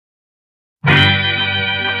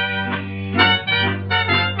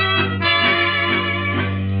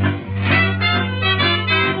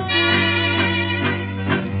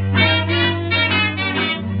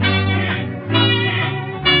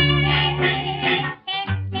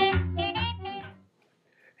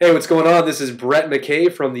Hey, what's going on? This is Brett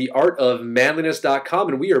McKay from theartofmanliness.com,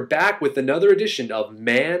 and we are back with another edition of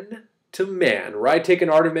Man to Man, where I take an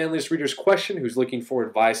Art of Manliness reader's question who's looking for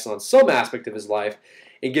advice on some aspect of his life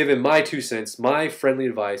and give him my 2 cents, my friendly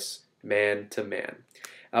advice, man to man.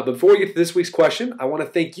 But before we get to this week's question, I want to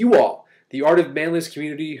thank you all, the Art of Manliness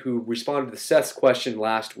community who responded to Seth's question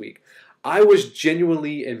last week. I was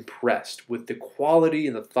genuinely impressed with the quality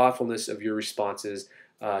and the thoughtfulness of your responses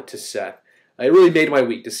to Seth. It really made my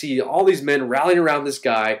week to see all these men rallying around this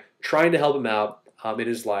guy, trying to help him out in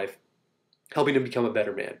his life, helping him become a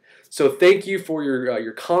better man. So thank you for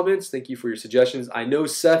your comments. Thank you for your suggestions. I know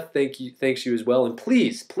Seth thanks you as well. And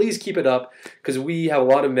please keep it up, because we have a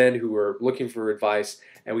lot of men who are looking for advice,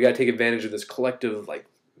 and we got to take advantage of this collective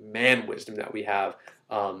man wisdom that we have.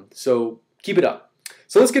 So keep it up.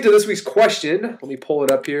 So let's get to this week's question. Let me pull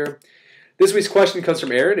it up here. This week's question comes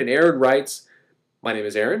from Aaron, and Aaron writes, "My name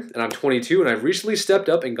is Aaron, and I'm 22, and I've recently stepped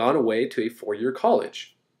up and gone away to a 4-year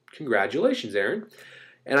college." Congratulations, Aaron.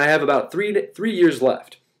 "And I have about three years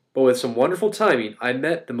left. But with some wonderful timing, I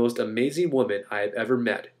met the most amazing woman I have ever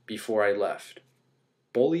met before I left."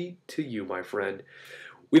 Bully to you, my friend.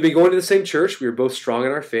 "We've been going to the same church. We are both strong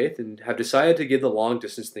in our faith and have decided to give the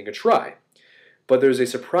long-distance thing a try. But there's a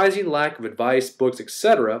surprising lack of advice, books,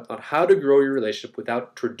 etc. on how to grow your relationship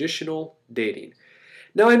without traditional dating.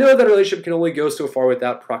 Now, I know that a relationship can only go so far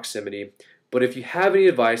without proximity, but if you have any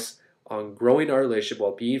advice on growing our relationship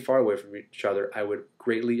while being far away from each other, I would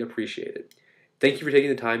greatly appreciate it. Thank you for taking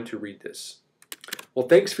the time to read this." Well,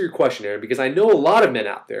 thanks for your question, Aaron, because I know a lot of men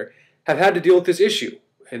out there have had to deal with this issue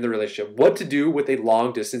in the relationship. What to do with a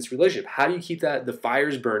long-distance relationship? How do you keep the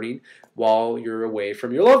fires burning while you're away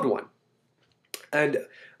from your loved one? And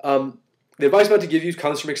the advice I'm about to give you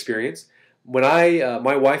comes from experience. When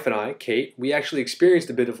my wife and I, Kate, we actually experienced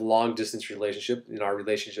a bit of long-distance relationship in our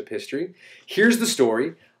relationship history. Here's the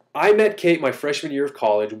story. I met Kate my freshman year of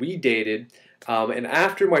college. We dated, and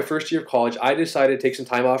after my first year of college, I decided to take some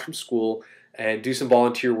time off from school and do some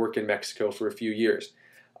volunteer work in Mexico for a few years.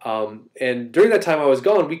 And during that time I was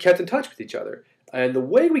gone, we kept in touch with each other. And the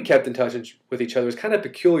way we kept in touch with each other was kind of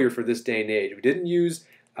peculiar for this day and age. We didn't use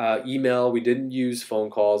email. We didn't use phone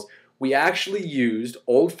calls. We actually used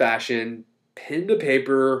old-fashioned pen to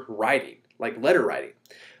paper writing, like letter writing.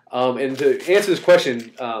 And to answer this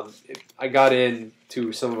question, I got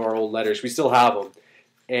into some of our old letters. We still have them.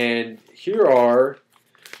 And here are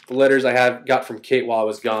the letters I got from Kate while I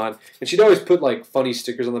was gone. And she'd always put funny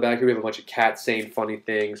stickers on the back. Here we have a bunch of cats saying funny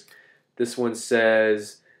things. This one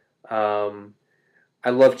says, "I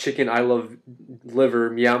love chicken, I love liver,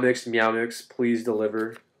 meow mix, please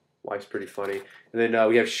deliver." Wife's pretty funny. And then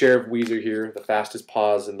we have Sheriff Weezer here, the fastest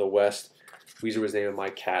paws in the West. Weezer was the name of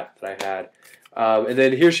my cat that I had. And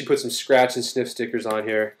then here she put some scratch and sniff stickers on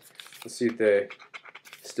here. Let's see if they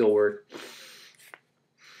still work.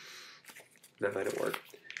 That might not work.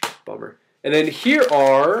 Bummer. And then here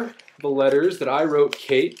are the letters that I wrote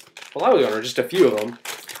Kate while I was on her, just a few of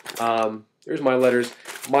them. There's my letters.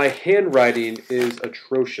 My handwriting is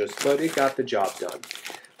atrocious, but it got the job done.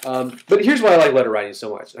 But here's why I like letter writing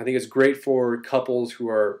so much. I think it's great for couples who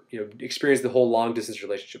are, experience the whole long-distance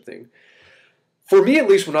relationship thing. For me, at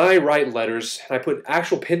least, when I write letters and I put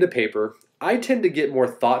actual pen to paper, I tend to get more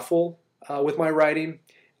thoughtful with my writing.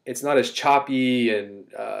 It's not as choppy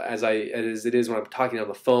and as it is when I'm talking on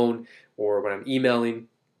the phone or when I'm emailing.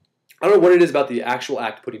 I don't know what it is about the actual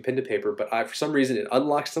act of putting pen to paper, but for some reason it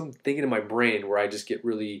unlocks some thinking in my brain where I just get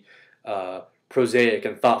really prosaic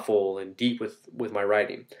and thoughtful and deep with my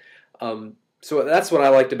writing. So that's what I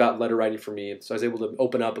liked about letter writing for me. So I was able to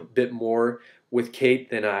open up a bit more with Kate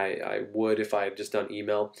than I would if I had just done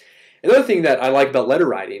email. Another thing that I like about letter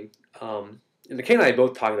writing, and Kate and I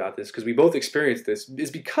both talk about this because we both experienced this,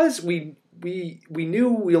 is because we knew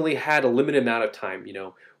we only had a limited amount of time,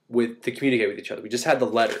 to communicate with each other. We just had the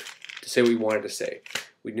letter to say what we wanted to say.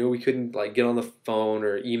 We knew we couldn't get on the phone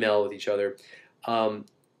or email with each other.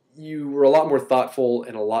 You were a lot more thoughtful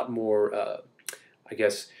and a lot more, I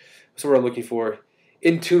guess, what's the word I'm looking for,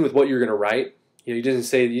 in tune with what you're going to write. You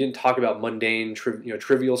didn't talk about mundane,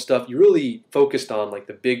 trivial stuff. You really focused on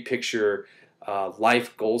the big picture,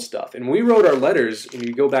 life goal stuff. And when we wrote our letters, and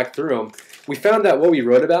you go back through them, we found that what we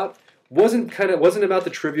wrote about wasn't about the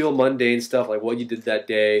trivial, mundane stuff like what you did that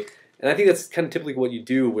day. And I think that's kind of typically what you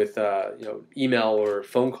do with email or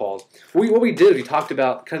phone calls. What we did is we talked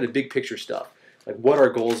about kind of the big picture stuff, like what our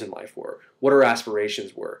goals in life were, what our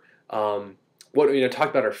aspirations were, talked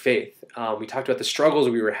about our faith. We talked about the struggles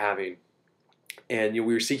we were having, and we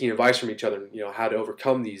were seeking advice from each other, how to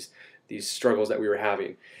overcome these these struggles that we were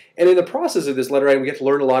having. And in the process of this letter writing, we get to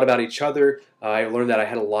learn a lot about each other. I learned that I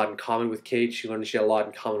had a lot in common with Kate. She learned that she had a lot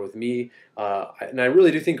in common with me. And I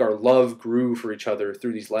really do think our love grew for each other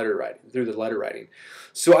through the letter writing.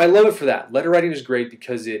 So I love it for that. Letter writing is great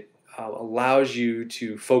because it allows you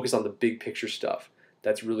to focus on the big picture stuff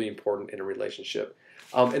that's really important in a relationship.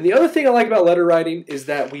 And the other thing I like about letter writing is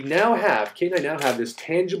that Kate and I now have this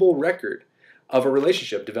tangible record of a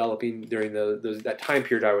relationship developing during that time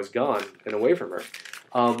period I was gone and away from her.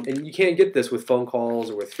 And you can't get this with phone calls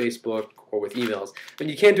or with Facebook or with emails. And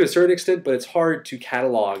you can to a certain extent, but it's hard to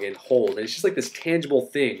catalog and hold. And it's just like this tangible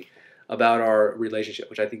thing about our relationship,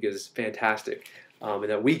 which I think is fantastic. And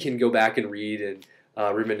that we can go back and read and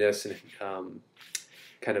reminisce and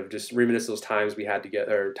kind of just reminisce those times we had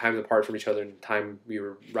together, or times apart from each other, and time we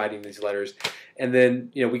were writing these letters. And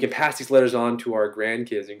then, we can pass these letters on to our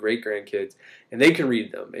grandkids and great-grandkids, and they can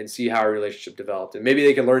read them and see how our relationship developed. And maybe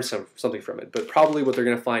they can learn something from it. But probably what they're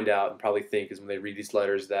going to find out and probably think is when they read these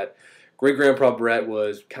letters that great-grandpa Brett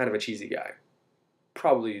was kind of a cheesy guy.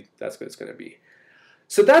 Probably that's what it's going to be.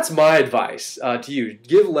 So that's my advice to you.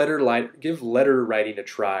 Give letter writing a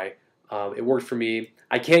try. It worked for me.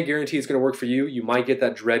 I can't guarantee it's going to work for you. You might get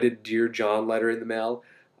that dreaded Dear John letter in the mail,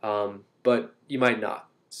 but you might not.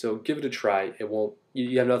 So give it a try. It won't.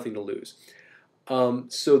 You have nothing to lose.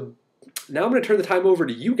 So now I'm going to turn the time over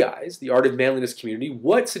to you guys, the Art of Manliness community.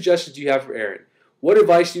 What suggestions do you have for Aaron? What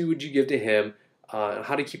advice would you give to him on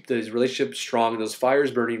how to keep his relationship strong, those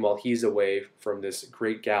fires burning while he's away from this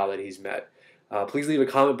great gal that he's met? Please leave a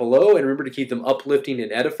comment below, and remember to keep them uplifting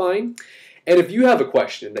and edifying. And if you have a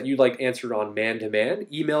question that you'd like answered on Man to Man,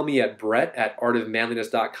 email me at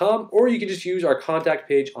brett@artofmanliness.com, or you can just use our contact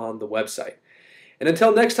page on the website. And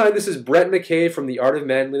until next time, this is Brett McKay from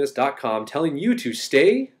theartofmanliness.com telling you to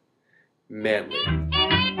stay manly.